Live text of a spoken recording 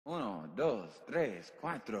dos, tres,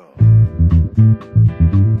 cuatro.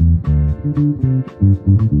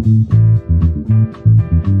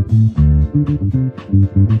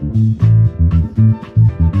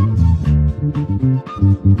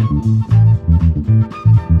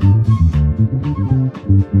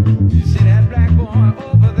 You see that black boy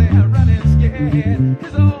over there running scared?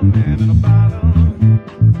 His old man in a bottle.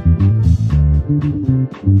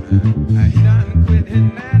 He done quit his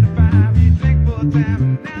 9 to 5. He drink full time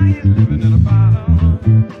and now he's living in a bottle.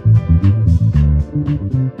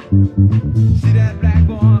 See that black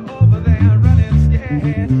boy over there running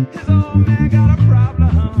scared? His old man got a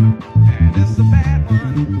problem, and it's a bad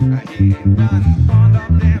one. He ain't done pawned off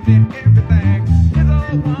damn near everything. His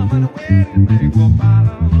old woman waiting to drink for a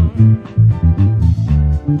bottle.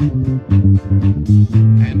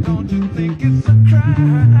 And don't you think it's a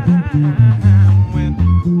crime when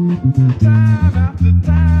time after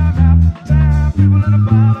time after time people in a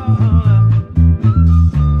bottle,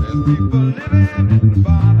 there's people living in a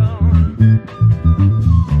bottle.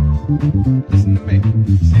 Listen to me,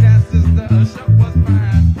 see that sister, her shop was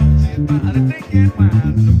fine. She's about to drinking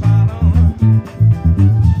wine in a bottle.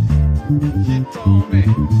 She told me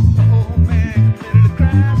the old man committed a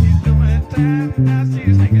crime, he's doing time, now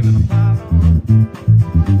she's hanging in a bottle.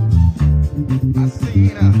 I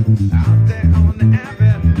seen her out there on the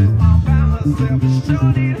avenue all by herself. She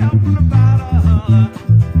sure need help from the bottle.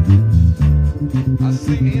 I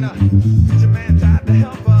seen her, preacher man tried to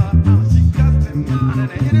help her. She cussed him out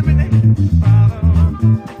and hit him in the head with the bottle.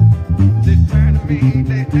 They turned to me,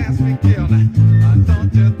 they asked me, kill her.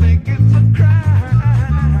 Don't you think it's a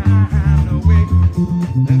crime? No way.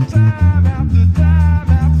 And time after time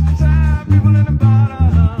after time, people in the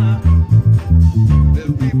bottle.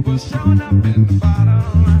 There's people showing up in the bottle.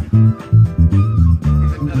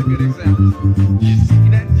 Another good example. You see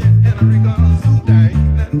that jet in a Rico suit,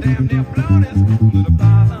 that damn near blown his cool in the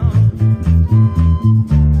bottle.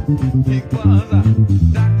 He was a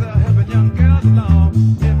doctor helping young girls along.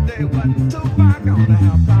 If they wasn't too far gone to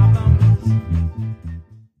have problems.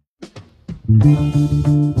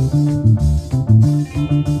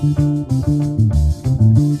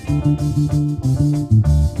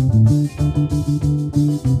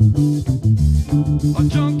 A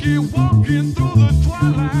junkie walking through the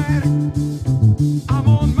twilight. I'm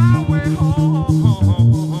on my way home.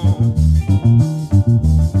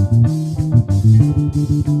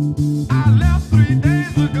 I left 3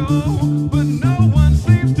 days ago, but no one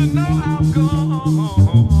seems to know I'm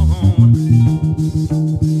gone.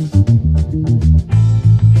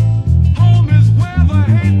 Home is where the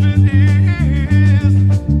hatred is.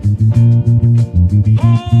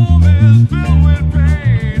 Home is filled with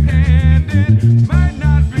pain, and it might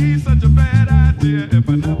not be such a bad idea if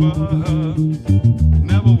I never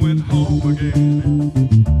went home again.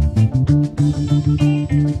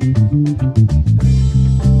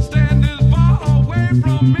 Stand as far away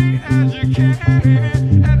from me as you can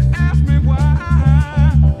and ask me why.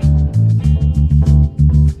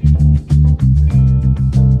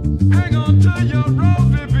 Hang on to your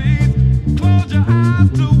rosy beads, close your eyes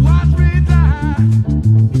to watch me die.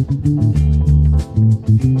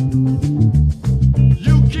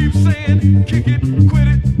 You keep saying, kick it, quit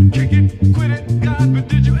it, God, but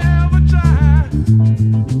did you ever try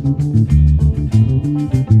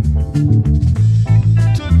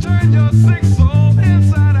to turn your sick soul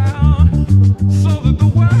inside out so that the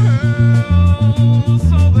world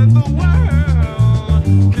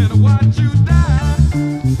can watch you die?